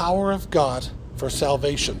the power of God for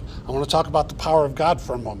salvation. I want to talk about the power of God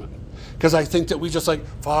for a moment. Because I think that we just like,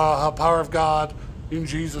 power of God in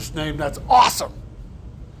Jesus' name, that's awesome.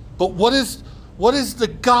 But what is the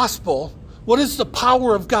gospel? What is the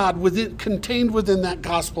power of God contained within that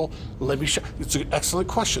gospel? Let me share. It's an excellent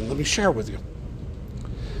question. Let me share with you.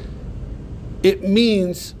 It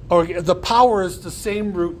means, or the power is the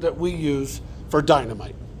same root that we use for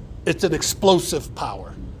dynamite. It's an explosive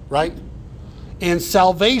power, right? And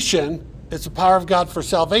salvation, it's the power of God for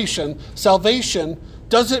salvation. Salvation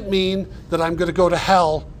doesn't mean that I'm going to go to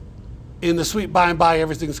hell in the sweet by and by,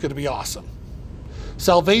 everything's going to be awesome.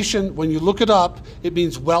 Salvation, when you look it up, it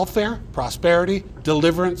means welfare, prosperity,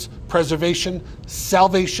 deliverance, preservation,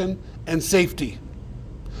 salvation, and safety.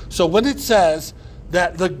 So when it says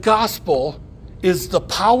that the gospel is the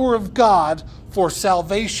power of God for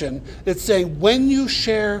salvation, it's saying when you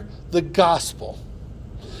share the gospel,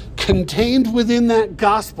 contained within that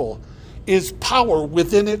gospel is power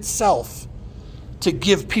within itself to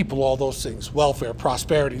give people all those things: welfare,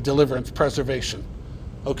 prosperity, deliverance, preservation.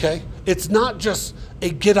 Okay? It's not just a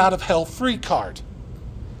get out of hell free card.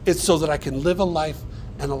 It's so that I can live a life,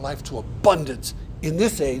 and a life to abundance in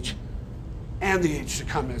this age and the age to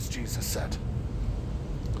come, as Jesus said.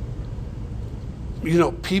 You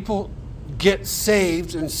know, people get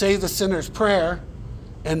saved and say the sinner's prayer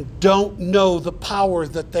and don't know the power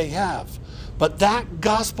that they have. But that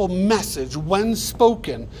gospel message, when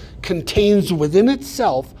spoken, contains within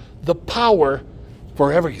itself the power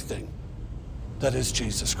for everything that is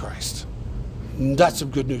Jesus Christ. And that's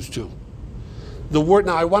some good news too. The word,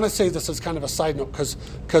 now I want to say this as kind of a side note, because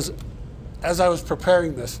as I was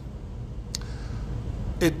preparing this,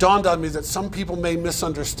 it dawned on me that some people may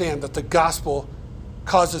misunderstand that the gospel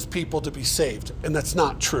causes people to be saved, and that's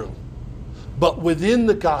not true. But within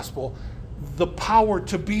the gospel, the power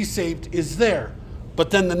to be saved is there. But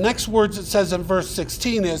then the next words it says in verse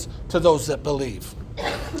 16 is, to those that believe.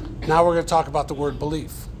 Now we're going to talk about the word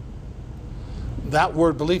belief. That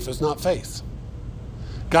word belief is not faith.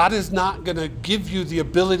 God is not going to give you the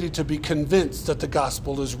ability to be convinced that the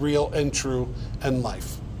gospel is real and true and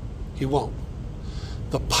life. He won't.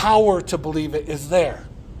 The power to believe it is there.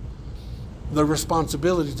 The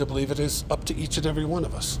responsibility to believe it is up to each and every one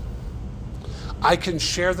of us. I can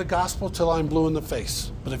share the gospel till I'm blue in the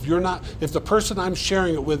face. But if the person I'm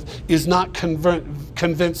sharing it with is not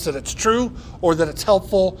convinced that it's true, or that it's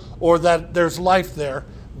helpful, or that there's life there,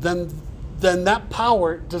 then that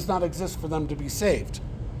power does not exist for them to be saved.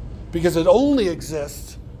 Because it only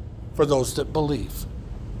exists for those that believe.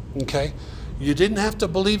 Okay? You didn't have to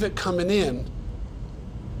believe it coming in,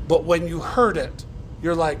 but when you heard it,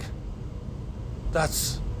 you're like,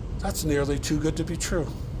 that's nearly too good to be true.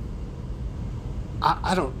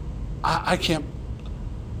 I can't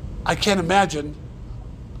imagine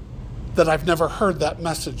that I've never heard that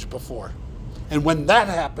message before. And when that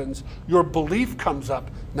happens, your belief comes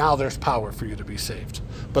up. Now there's power for you to be saved.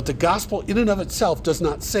 But the gospel in and of itself does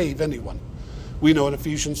not save anyone. We know in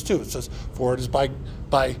Ephesians 2, it says, for it is by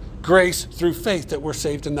grace through faith that we're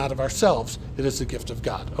saved, and not of ourselves. It is the gift of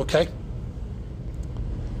God. Okay?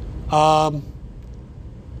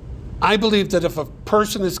 I believe that if a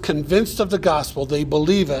person is convinced of the gospel, they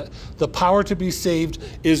believe it, the power to be saved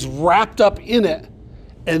is wrapped up in it,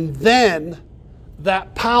 and then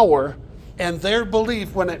that power and their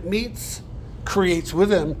belief, when it meets, creates with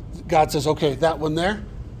them, God says, okay, that one there,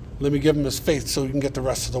 let me give him his faith so he can get the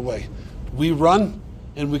rest of the way. We run,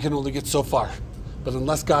 and we can only get so far. But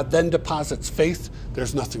unless God then deposits faith,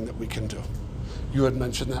 there's nothing that we can do. You had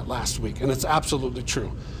mentioned that last week, and it's absolutely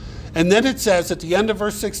true. And then it says at the end of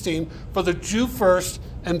verse 16, for the Jew first,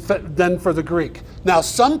 and then for the Greek. Now,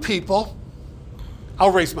 some people,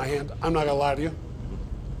 I'll raise my hand, I'm not going to lie to you,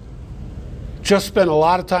 just spend a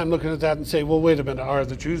lot of time looking at that and say, well, wait a minute, are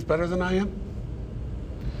the Jews better than I am?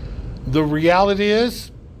 The reality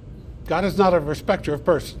is, God is not a respecter of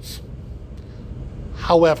persons.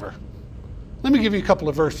 However, let me give you a couple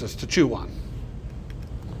of verses to chew on.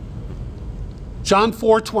 John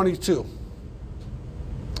 4:22.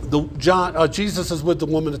 Jesus is with the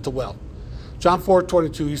woman at the well. John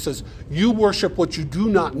 4:22, he says, you worship what you do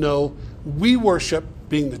not know. We worship,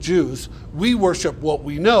 being the Jews, we worship what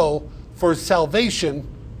we know, for salvation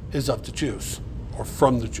is of the Jews, or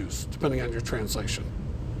from the Jews, depending on your translation.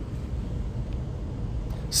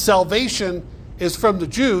 Salvation is from the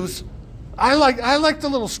Jews. I like the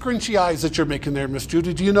little scrunchy eyes that you're making there, Miss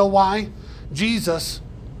Judy. Do you know why? Jesus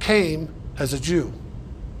came as a Jew.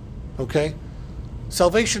 Okay?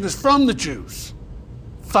 Salvation is from the Jews.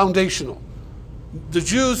 Foundational. The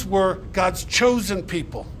Jews were God's chosen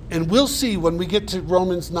people. And we'll see when we get to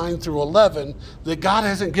Romans 9 through 11 that God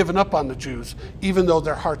hasn't given up on the Jews, even though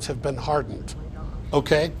their hearts have been hardened.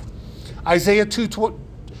 Okay? Isaiah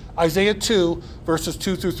 2, verses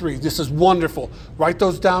 2 through 3. This is wonderful. Write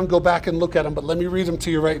those down, go back and look at them, but let me read them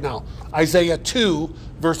to you right now. Isaiah 2,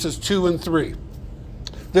 verses 2 and 3.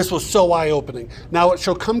 This was so eye-opening. Now it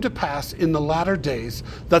shall come to pass in the latter days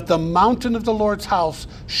that the mountain of the Lord's house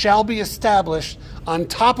shall be established on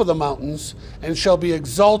top of the mountains and shall be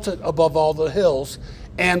exalted above all the hills,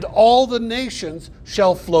 and all the nations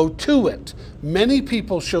shall flow to it. Many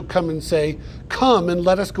people shall come and say, come and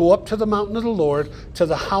let us go up to the mountain of the Lord, to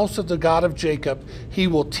the house of the God of Jacob. He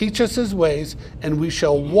will teach us his ways, and we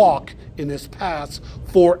shall walk in his paths.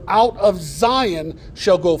 For out of Zion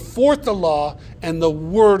shall go forth the law and the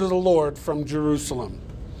word of the Lord from Jerusalem.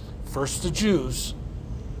 First the Jews,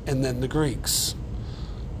 and then the Greeks.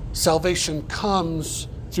 Salvation comes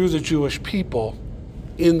through the Jewish people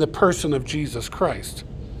in the person of Jesus Christ.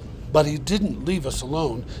 But he didn't leave us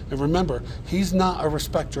alone. And remember, he's not a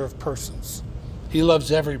respecter of persons. He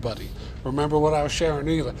loves everybody. Remember what I was sharing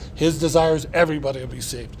earlier. His desire is everybody will be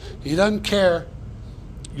saved. He doesn't care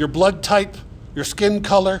your blood type, your skin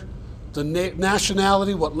color, the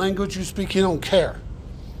nationality, what language you speak. He don't care.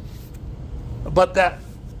 But that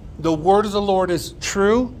the word of the Lord is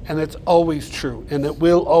true, and it's always true. And it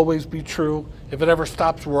will always be true. If it ever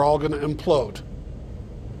stops, we're all going to implode.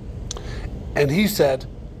 And he said,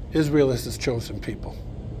 Israel is his chosen people.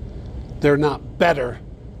 They're not better,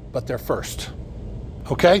 but they're first.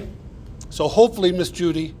 Okay? So hopefully, Miss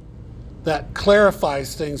Judy, that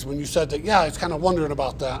clarifies things when you said that, yeah, I was kind of wondering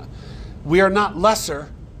about that. We are not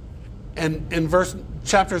lesser. And in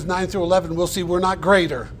chapters 9 through 11, we'll see we're not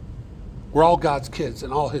greater. We're all God's kids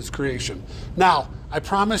and all his creation. Now, I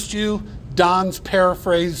promised you Don's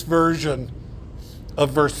paraphrase version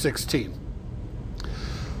of verse 16.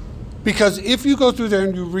 Because if you go through there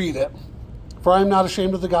and you read it, for I am not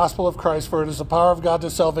ashamed of the gospel of Christ, for it is the power of God to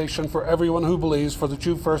salvation for everyone who believes, for the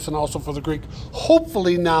Jew first and also for the Greek.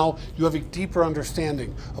 Hopefully now you have a deeper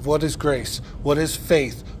understanding of what is grace, what is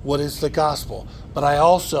faith, what is the gospel. But I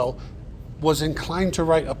also was inclined to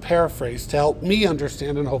write a paraphrase to help me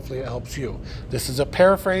understand, and hopefully it helps you. This is a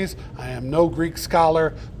paraphrase. I am no Greek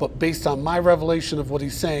scholar, but based on my revelation of what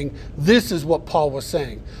he's saying, this is what Paul was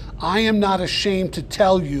saying. I am not ashamed to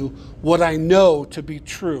tell you what I know to be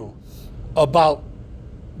true about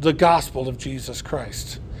the gospel of Jesus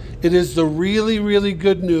Christ. It is the really, really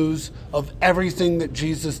good news of everything that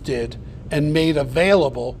Jesus did and made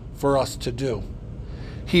available for us to do.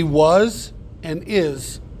 He was and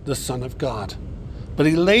is the Son of God. But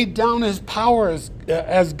he laid down his power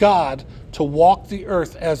as God to walk the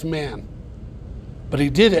earth as man. But he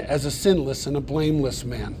did it as a sinless and a blameless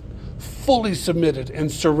man, fully submitted and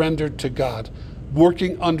surrendered to God,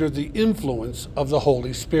 working under the influence of the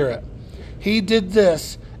Holy Spirit. He did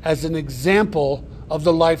this as an example of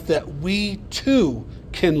the life that we too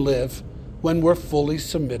can live when we're fully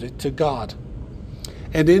submitted to God.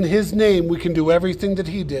 And in his name, we can do everything that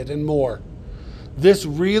he did and more. This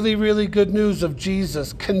really, really good news of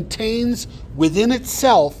Jesus contains within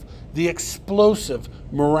itself the explosive,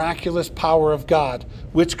 miraculous power of God,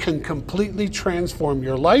 which can completely transform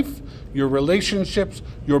your life, your relationships,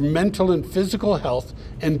 your mental and physical health,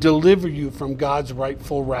 and deliver you from God's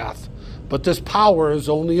rightful wrath. But this power is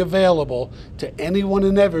only available to anyone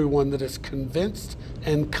and everyone that is convinced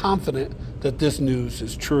and confident that this news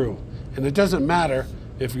is true. And it doesn't matter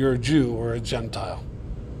if you're a Jew or a Gentile.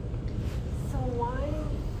 So why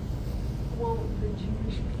won't the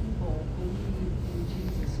Jewish people believe in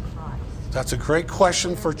Jesus Christ? That's a great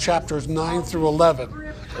question for chapters 9 through 11.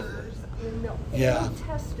 Scriptures in the Yeah. Old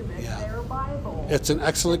Testament, Yeah. their Bible. It's an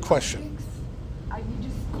excellent question. You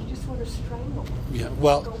just want to strangle them. Yeah,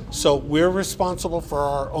 well, so we're responsible for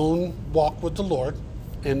our own walk with the Lord,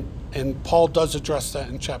 and Paul does address that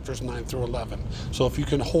in chapters 9 through 11. So if you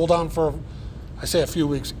can hold on for, I say a few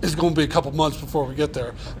weeks, it's going to be a couple months before we get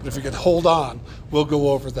there, but if you can hold on, we'll go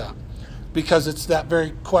over that. Because it's that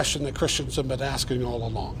very question that Christians have been asking all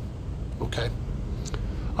along, okay?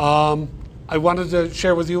 I wanted to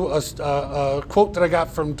share with you a quote that I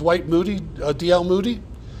got from Dwight Moody, D.L. Moody.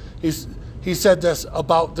 He said this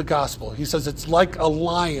about the gospel. He says, it's like a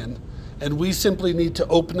lion, and we simply need to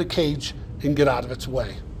open the cage and get out of its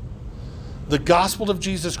way. The gospel of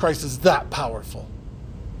Jesus Christ is that powerful.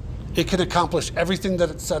 It can accomplish everything that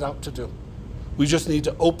it's set out to do. We just need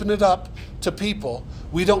to open it up to people.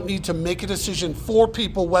 We don't need to make a decision for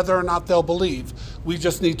people whether or not they'll believe. We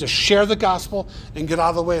just need to share the gospel and get out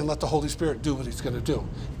of the way and let the Holy Spirit do what he's going to do.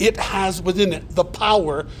 It has within it the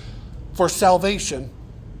power for salvation,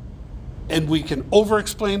 and we can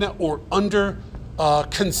over-explain it or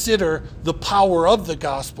consider the power of the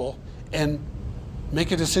gospel and make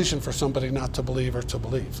a decision for somebody not to believe or to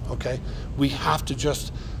believe, okay? We have to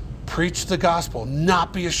just preach the gospel,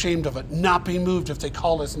 not be ashamed of it, not be moved if they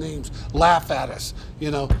call us names, laugh at us,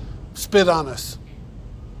 spit on us.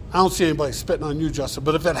 I don't see anybody spitting on you, Justin,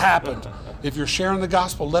 but if it happened, if you're sharing the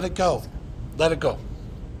gospel, let it go. Let it go.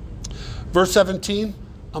 Verse 17,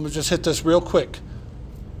 I'm going to just hit this real quick.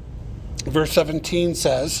 Verse 17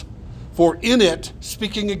 says, for in it,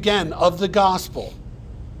 speaking again of the gospel,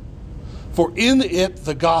 for in it,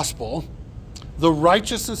 the gospel, the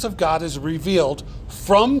righteousness of God is revealed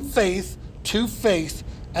from faith to faith,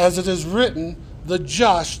 as it is written, the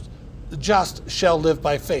just shall live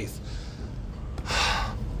by faith.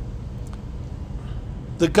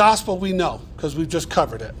 The gospel we know, because we've just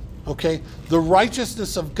covered it, okay? The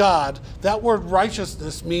righteousness of God, that word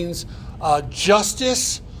righteousness means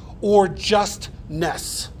justice or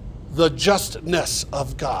justness. The justness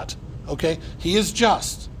of God, okay? He is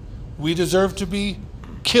just. We deserve to be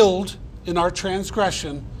killed in our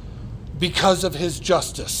transgression because of his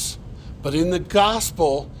justice. But in the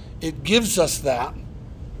gospel, it gives us that.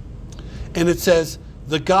 And it says,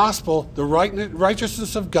 the gospel, the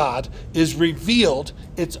righteousness of God is revealed,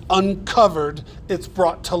 it's uncovered, it's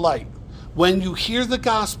brought to light. When you hear the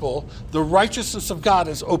gospel, the righteousness of God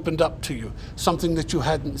is opened up to you. Something that you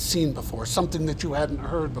hadn't seen before, something that you hadn't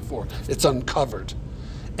heard before. It's uncovered.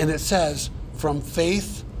 And it says, from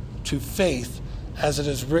faith to faith, as it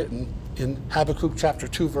is written in Habakkuk chapter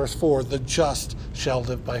 2, verse 4, the just shall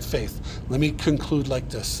live by faith. Let me conclude like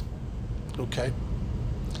this, okay?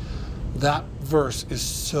 That verse is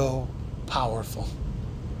so powerful.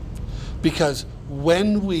 Because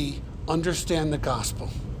when we understand the gospel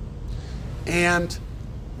and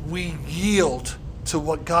we yield to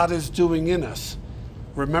what God is doing in us,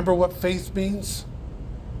 remember what faith means?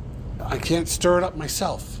 I can't stir it up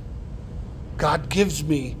myself. God gives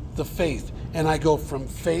me the faith, and I go from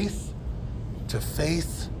faith to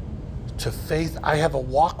faith to faith. I have a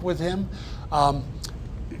walk with him.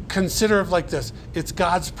 Consider it like this. It's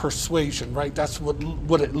God's persuasion, right? That's what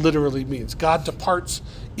it literally means. God departs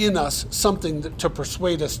in us something to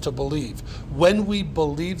persuade us to believe. When we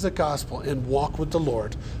believe the gospel and walk with the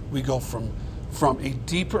Lord, we go from a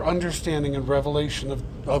deeper understanding and revelation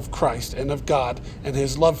of Christ and of God and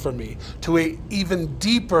his love for me to an even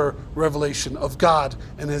deeper revelation of God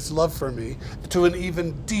and his love for me to an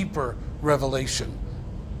even deeper revelation.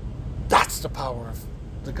 That's the power of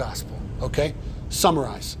the gospel, okay?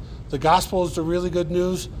 Summarize. The gospel is the really good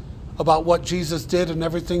news about what Jesus did and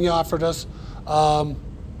everything he offered us.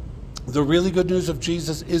 The really good news of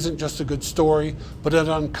Jesus isn't just a good story, but it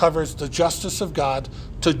uncovers the justice of God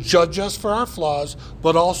to judge us for our flaws,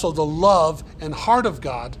 but also the love and heart of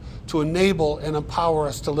God to enable and empower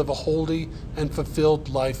us to live a holy and fulfilled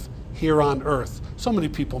life here on earth. So many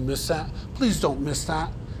people miss that. Please don't miss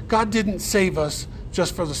that. God didn't save us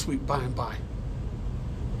just for the sweet by and by.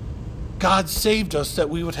 God saved us that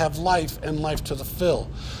we would have life and life to the fill.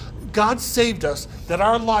 God saved us that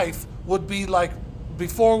our life would be like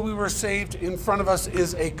before we were saved. In front of us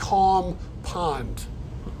is a calm pond.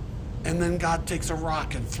 And then God takes a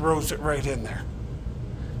rock and throws it right in there.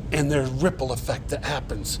 And there's ripple effect that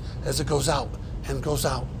happens as it goes out and goes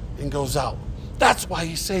out and goes out. That's why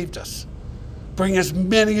he saved us. Bring as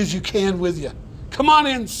many as you can with you. Come on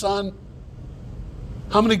in, son.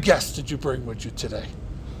 How many guests did you bring with you today?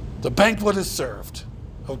 The banquet is served,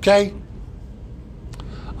 okay?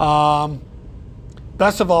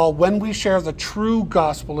 Best of all, when we share the true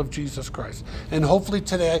gospel of Jesus Christ, and hopefully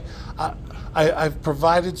today I've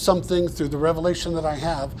provided something through the revelation that I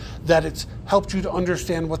have that it's helped you to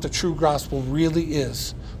understand what the true gospel really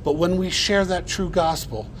is. But when we share that true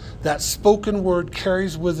gospel, that spoken word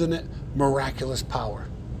carries within it miraculous power.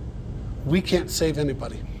 We can't save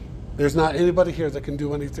anybody. There's not anybody here that can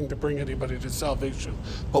do anything to bring anybody to salvation.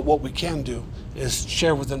 But what we can do is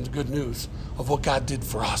share with them the good news of what God did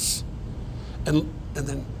for us. And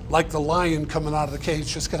then, like the lion coming out of the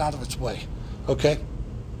cage, just get out of its way. Okay?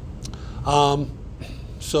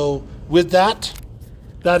 So with that,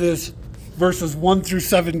 that is verses 1 through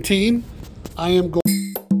 17. I am going